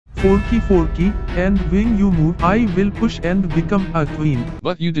Forky forky, and when you move I will push and become a queen.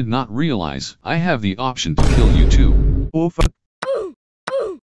 But you did not realize I have the option to kill you too. Oh fuck.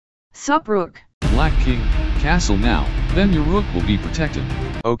 Sup rook. Black king, castle now, then your rook will be protected.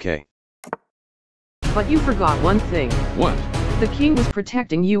 Okay. But you forgot one thing. What? The king was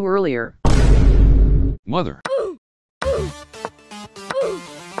protecting you earlier. Mother.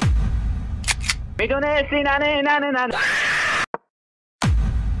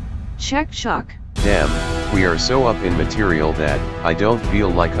 Check chuck. Damn, we are so up in material that I don't feel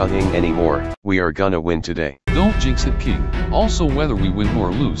like hunting anymore. We are gonna win today. Don't jinx it, king. Also, whether we win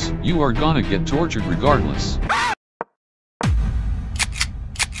or lose, you are gonna get tortured regardless.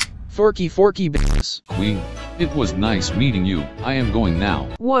 Forky forky business. Queen, it was nice meeting you. I am going now.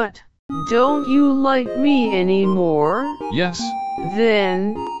 What? Don't you like me anymore? Yes?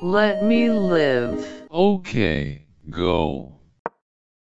 Then, let me live. Okay, go.